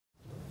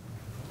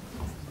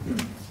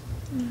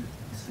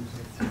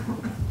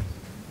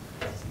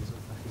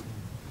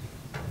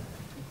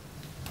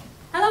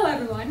Hello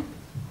everyone.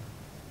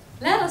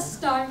 Let us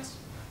start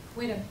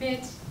with a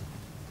bit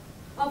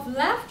of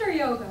laughter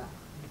yoga.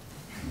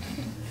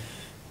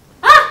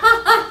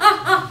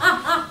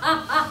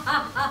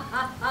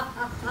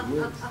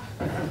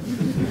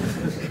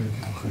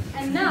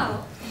 And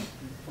now,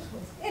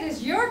 it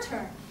is your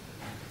turn.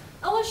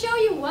 I will show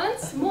you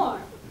once more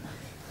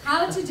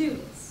how to do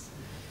this.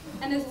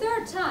 And the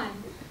third time,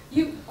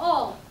 you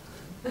all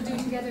will do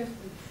together.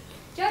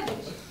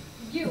 Judges,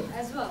 you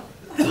as well.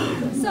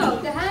 So,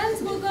 the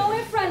hands will go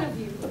in front of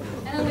you.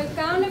 And on the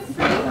count of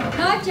 3,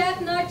 not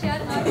yet, not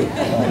yet, not yet.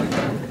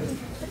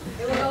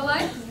 It will go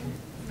like...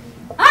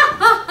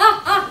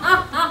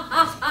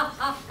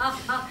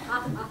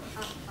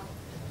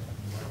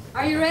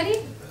 Are you ready?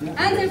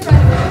 Hands in front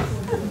of you.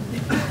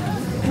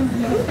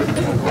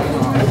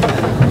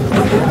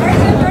 Very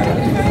good, very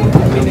good, very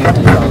good.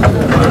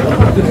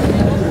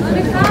 On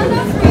the count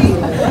of 3.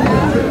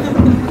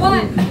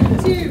 1,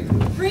 2,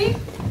 3.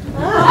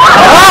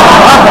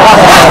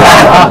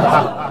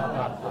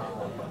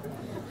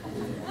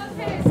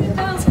 Okay, sit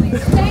down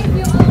please. Thank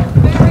you all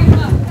very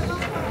much.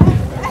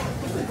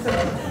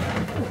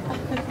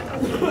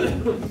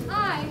 I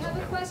have a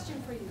question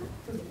for you.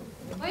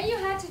 When you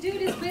had to do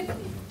this with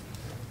me,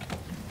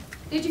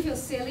 did you feel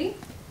silly?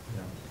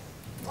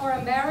 Or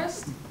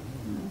embarrassed?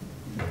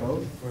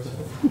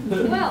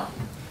 Well,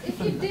 if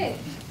you did,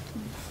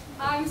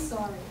 I'm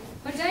sorry.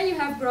 But then you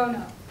have grown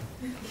up.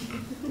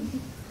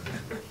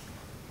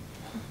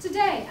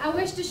 Today, I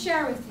wish to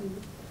share with you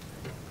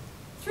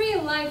 3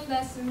 life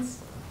lessons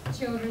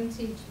children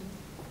teach me.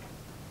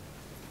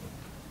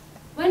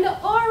 When the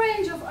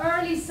orange of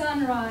early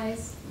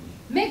sunrise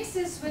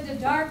mixes with the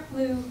dark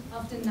blue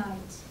of the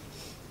night,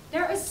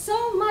 there is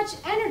so much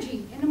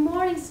energy in the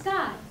morning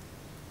sky,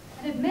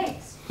 and it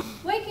makes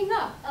waking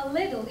up a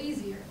little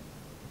easier.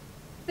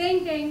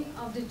 Thinking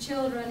of the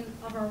children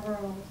of our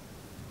world,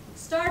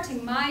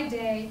 starting my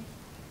day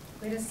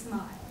with a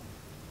smile.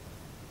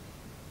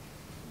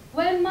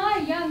 When my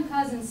young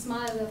cousin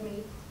smiles at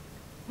me,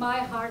 my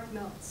heart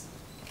melts.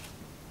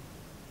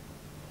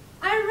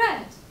 I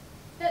read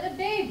that a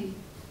baby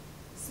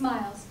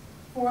smiles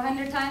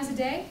 400 times a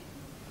day,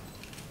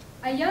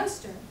 a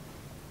youngster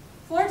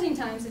 14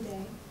 times a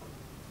day,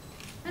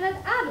 and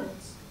that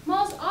adults,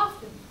 most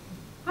often,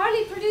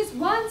 hardly produce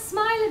 1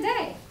 smile a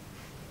day.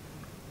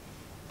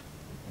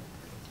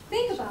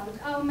 Think about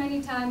how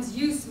many times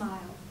you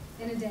smile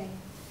in a day.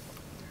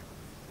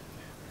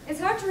 It's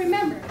hard to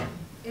remember,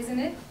 isn't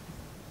it?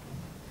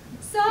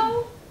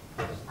 So,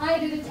 I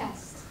did a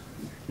test.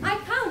 I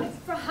counted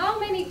for how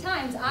many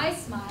times I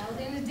smiled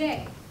in a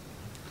day.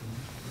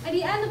 At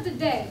the end of the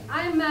day,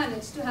 I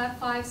managed to have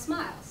 5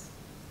 smiles.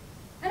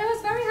 And I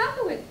was very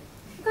happy with it,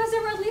 because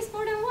there were at least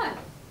more than 1.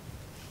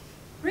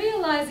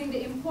 Realizing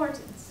the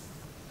importance,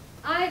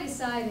 I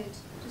decided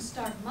to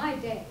start my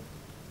day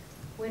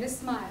with a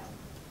smile.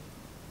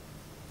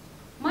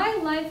 My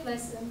life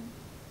lesson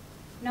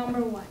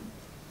number 1.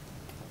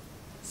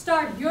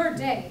 Start your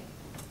day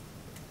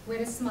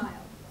with a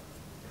smile.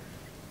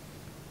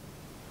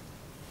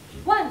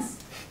 Once,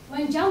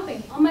 when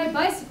jumping on my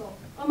bicycle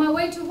on my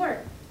way to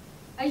work,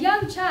 a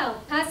young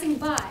child passing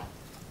by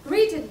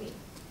greeted me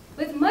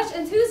with much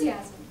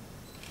enthusiasm.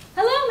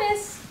 "Hello,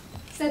 miss,"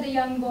 said the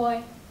young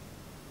boy.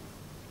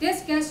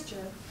 This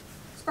gesture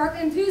sparked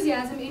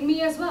enthusiasm in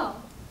me as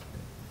well,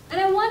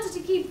 and I wanted to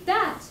keep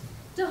that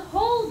the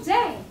whole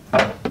day.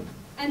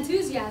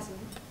 Enthusiasm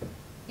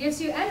gives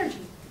you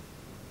energy.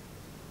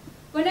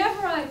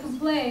 Whenever I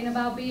complain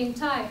about being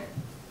tired,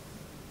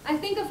 I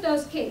think of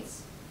those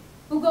kids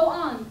who go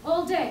on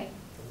all day,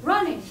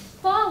 running,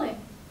 falling,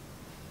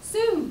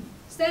 soon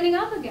standing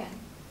up again.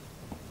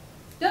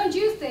 Don't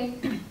you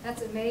think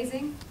that's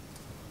amazing?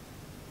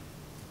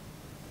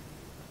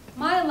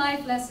 My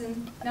life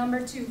lesson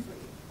number 2 for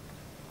you.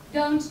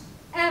 Don't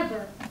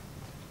ever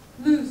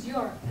lose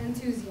your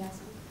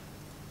enthusiasm.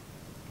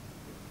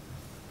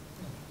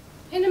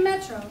 In the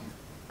metro,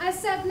 I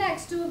sat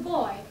next to a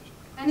boy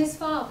and his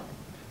father.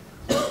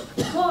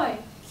 The boy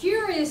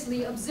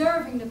curiously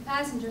observing the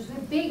passengers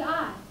with big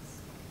eyes,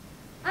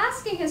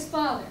 asking his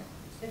father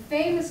the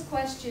famous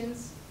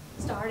questions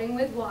starting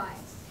with why.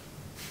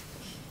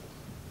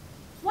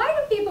 Why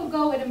do people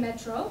go with a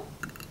metro?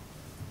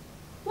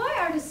 Why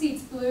are the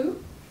seats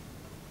blue?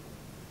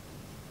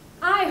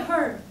 I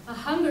heard a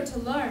hunger to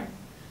learn.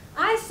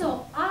 I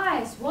saw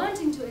eyes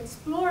wanting to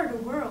explore the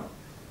world.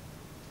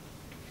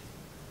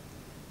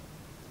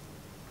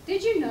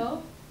 Did you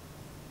know,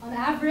 on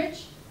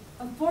average,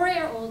 a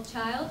 4-year-old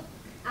child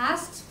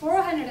asks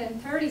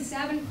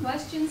 437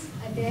 questions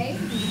a day?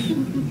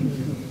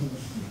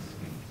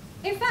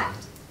 In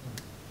fact,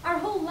 our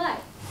whole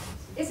life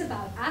is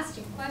about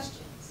asking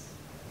questions.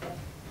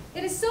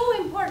 It is so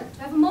important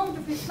to have a moment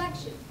of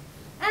reflection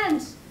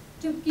and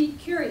to be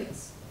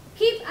curious.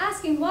 Keep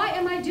asking, why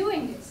am I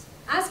doing this?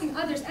 Asking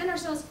others and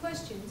ourselves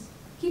questions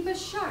keep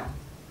us sharp.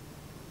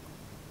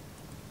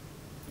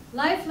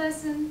 Life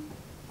lesson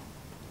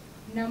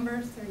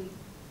number 3.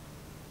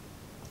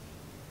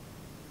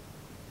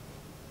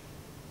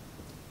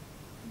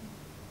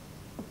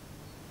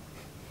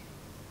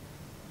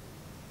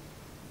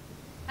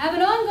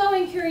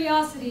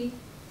 curiosity,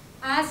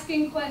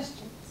 asking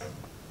questions.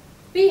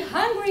 Be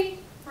hungry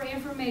for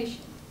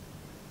information.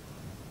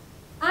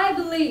 I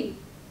believe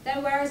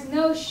that where is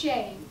no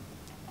shame,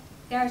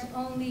 there's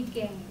only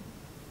gain.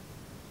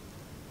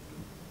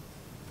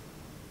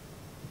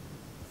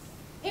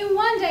 In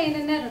one day in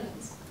the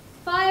Netherlands,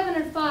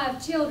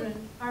 505 children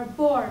are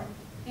born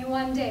in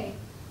one day.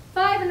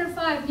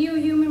 505 new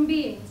human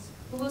beings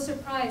who will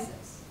surprise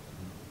us.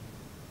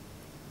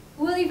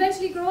 Who will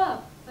eventually grow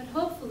up, but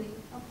hopefully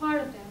a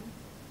part of them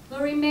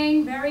will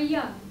remain very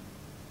young.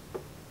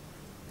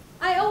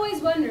 I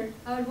always wondered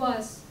how it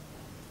was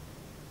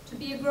to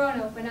be a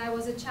grown-up when I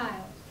was a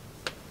child.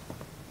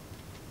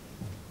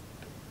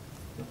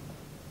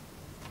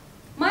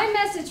 My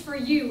message for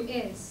you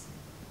is,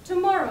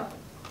 tomorrow,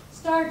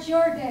 start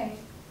your day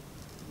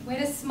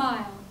with a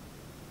smile.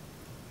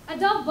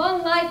 Adopt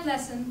one life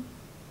lesson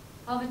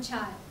of a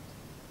child.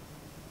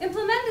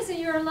 Implement this in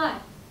your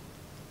life.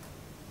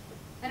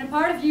 And a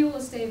part of you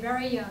will stay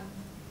very young,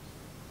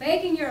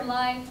 making your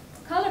life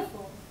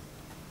colorful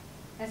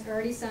as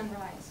early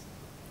sunrise.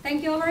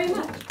 Thank you all very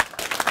much.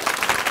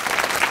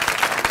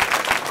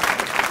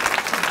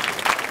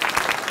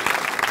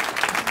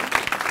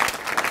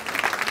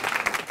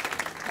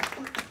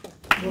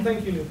 Well,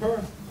 thank you,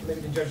 Nupur.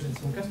 Maybe the judge did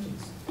some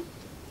questions.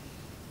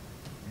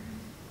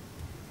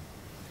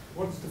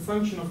 What's the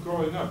function of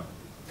growing up?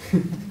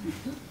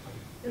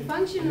 The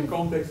function in the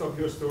context of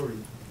your story,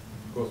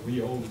 because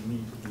we all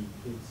need to be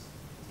kids.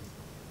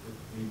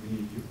 We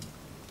believe you.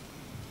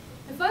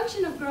 The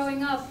function of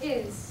growing up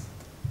is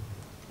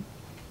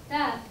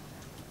that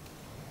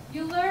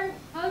you learn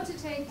how to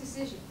take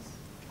decisions.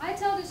 I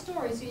tell this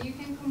story so you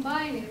can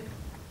combine it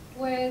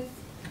with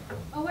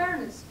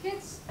awareness.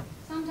 Kids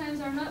sometimes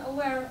are not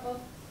aware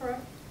of, for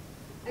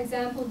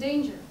example,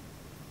 danger.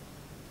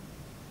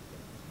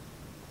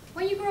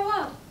 When you grow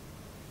up,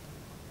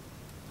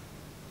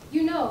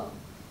 you know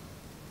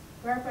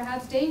where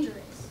perhaps danger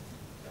is.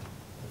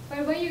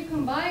 But when you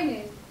combine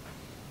it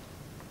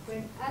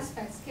with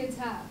aspects kids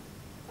have,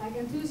 like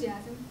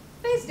enthusiasm,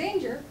 face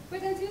danger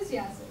with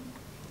enthusiasm.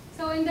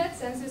 So in that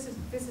sense, this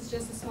is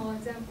just a small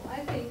example.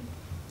 I think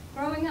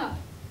growing up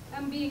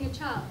and being a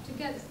child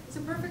together is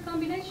a perfect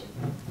combination.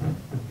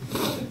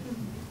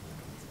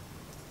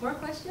 More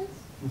questions?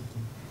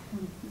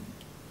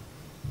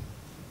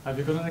 Have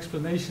you got an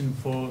explanation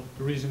for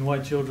the reason why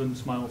children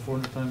smile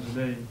 400 times a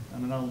day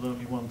and an adult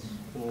only once,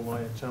 or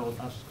why a child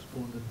asks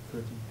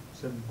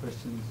 437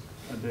 questions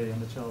a day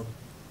and a child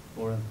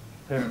or a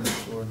parent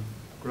or a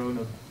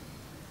grown-up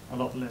a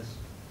lot less?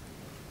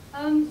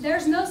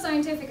 There's no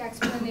scientific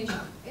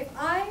explanation. If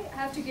I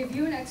have to give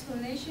you an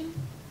explanation,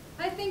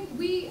 I think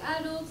we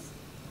adults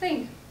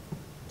think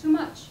too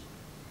much.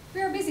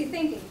 We are busy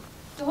thinking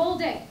the whole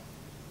day.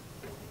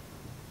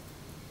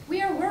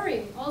 We are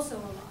worrying also a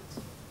lot.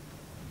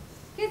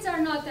 Kids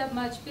are not that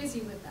much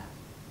busy with that.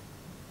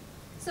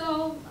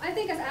 So I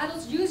think as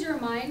adults, use your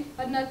mind,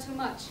 but not too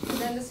much, and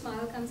then the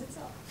smile comes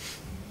itself.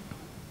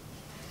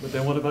 But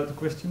then what about the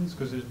questions?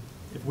 Because if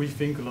we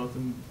think a lot,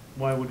 then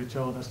why would a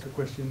child ask a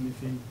question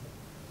if he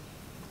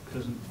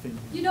doesn't think?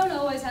 You don't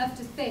always have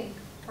to think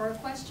for a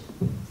question.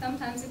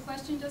 Sometimes a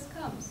question just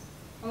comes.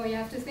 And when you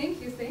have to think,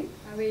 you think.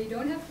 And when you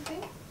don't have to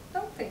think,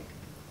 don't think.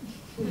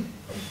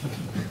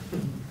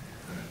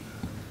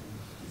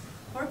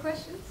 More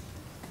questions?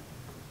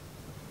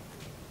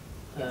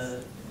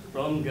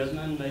 Ron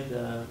Guzman made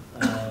a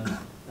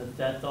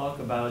TED talk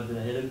about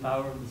the hidden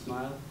power of the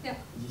smile. Yeah.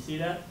 Did you see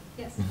that?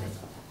 Yes, I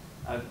saw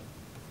that.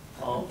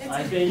 Well,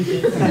 I think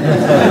it's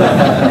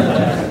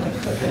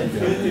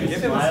good to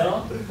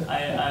smile.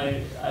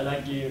 I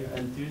like your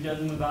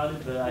enthusiasm about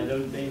it, but I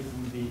don't think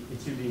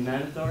it should be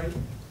mandatory. It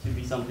should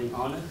be something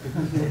honest.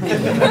 Because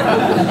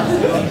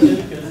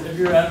if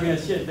you're having a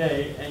shit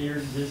day and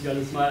you're just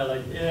gonna smile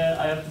like, yeah,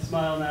 I have to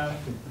smile now,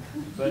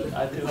 but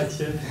I feel like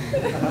shit,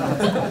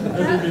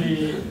 doesn't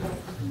really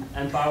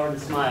empower the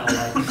smile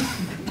like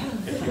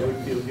if you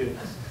would feel good.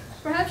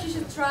 Perhaps you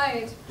should try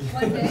it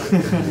one day,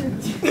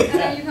 and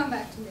then you come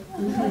back to me.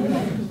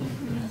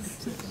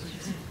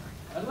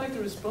 I'd like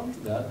to respond to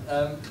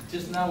that.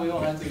 Just now we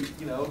all have to,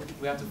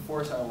 we have to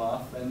force our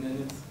laugh, and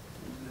then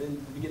in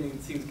the beginning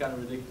it seems kind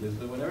of ridiculous,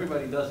 but when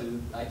everybody does it,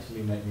 it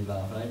actually made me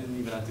laugh, and I didn't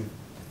even have to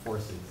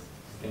force it. It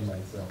came by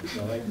itself.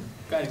 So I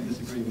kind of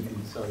disagree with you,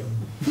 sorry.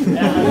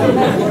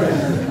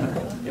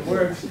 Yeah, it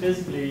works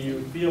physically.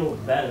 You feel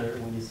better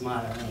when you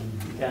smile,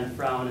 and you can't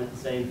frown at the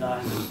same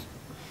time.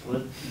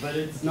 But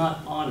it's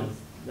not honest,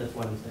 that's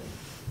what I'm saying.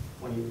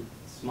 When you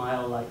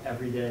smile like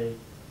every day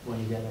when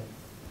you get it.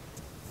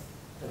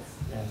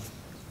 Yeah.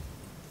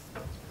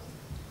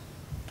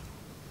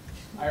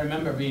 I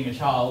remember being a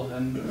child,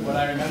 and what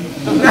I remember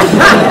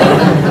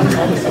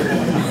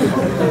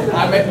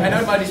I know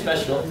it might be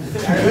special.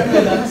 I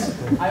remember that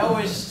I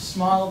always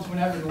smiled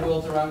whenever the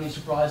world around me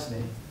surprised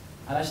me.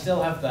 And I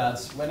still have that.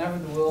 Whenever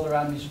the world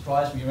around me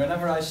surprised me,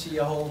 whenever I see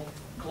a whole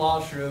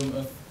classroom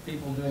of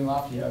people doing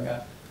laughter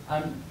yoga,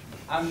 I'm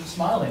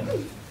smiling.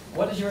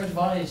 What is your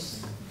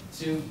advice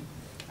to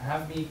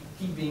have me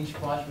keep being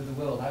surprised with the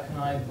world? How can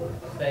I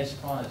stay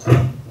surprised,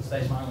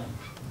 stay smiling?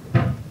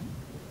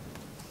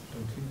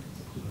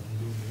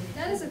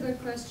 That is a good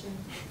question.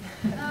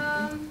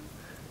 To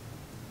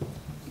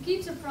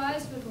keep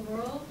surprised with the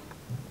world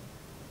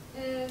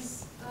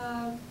is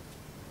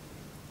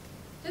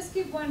just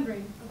keep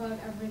wondering about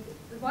everything.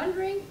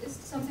 Wondering is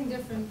something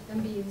different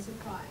than being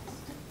surprised.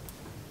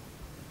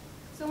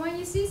 So when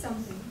you see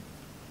something,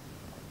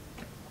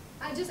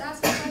 I just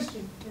ask a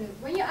question.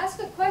 When you ask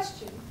a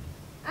question,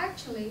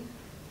 actually,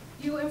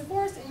 you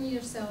enforce in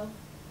yourself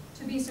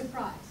to be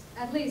surprised.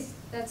 At least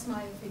that's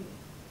my opinion.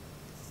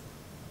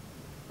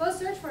 Go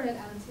search for that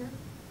answer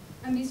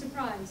and be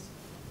surprised.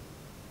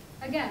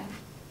 Again.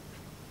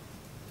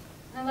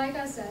 And like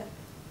I said,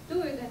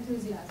 do it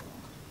enthusiastically.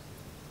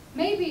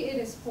 Maybe it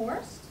is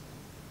forced,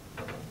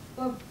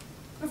 but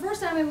the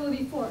first time it will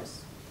be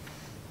forced.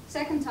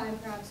 Second time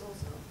perhaps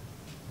also.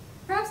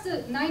 Perhaps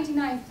the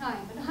 99th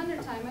time, but the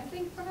 100th time, I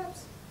think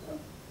perhaps a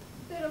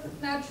bit of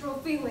natural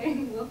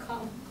feeling will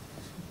come.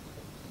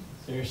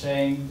 So you're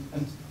saying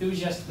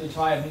enthusiastically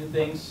try out new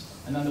things,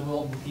 and then the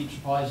world will keep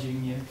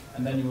surprising you,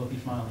 and then you will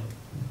keep smiling.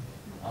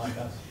 I like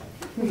that.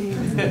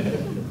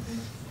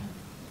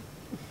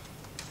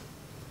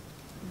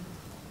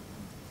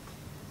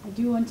 I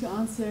do want to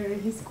answer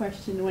his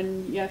question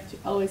when you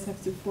always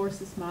have to force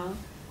a smile.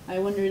 I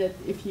wonder that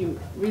if you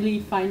really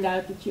find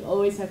out that you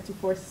always have to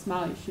force a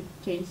smile, you should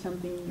change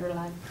something in your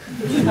life.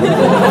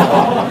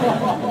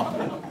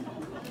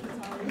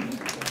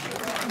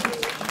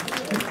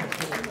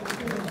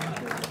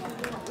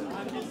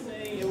 I'm just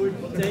saying it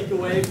would take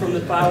away from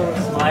the power of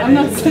smiling. I'm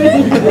not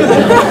saying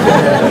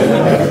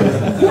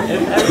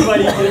If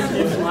everybody just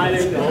keeps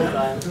smiling the whole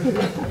time.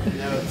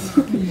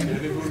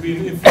 It would be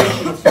an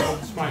inflation of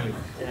smiling.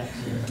 Yeah.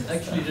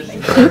 Actually, there's a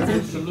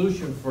good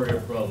solution for your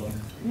problem.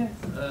 Yes.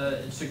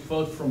 It's a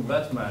quote from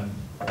Batman.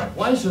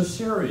 Why so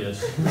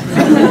serious?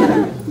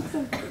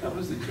 That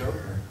was the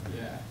Joker.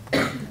 Yeah.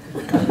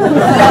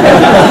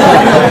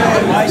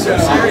 Why so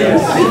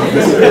serious?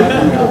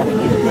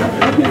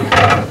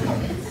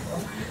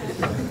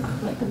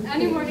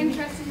 Any more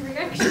interesting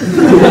reactions?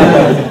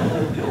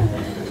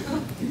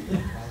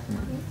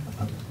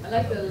 I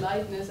like the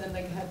lightness and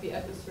like happy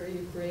atmosphere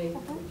you create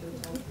with your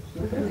talk.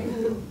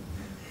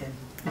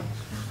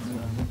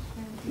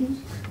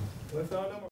 With our number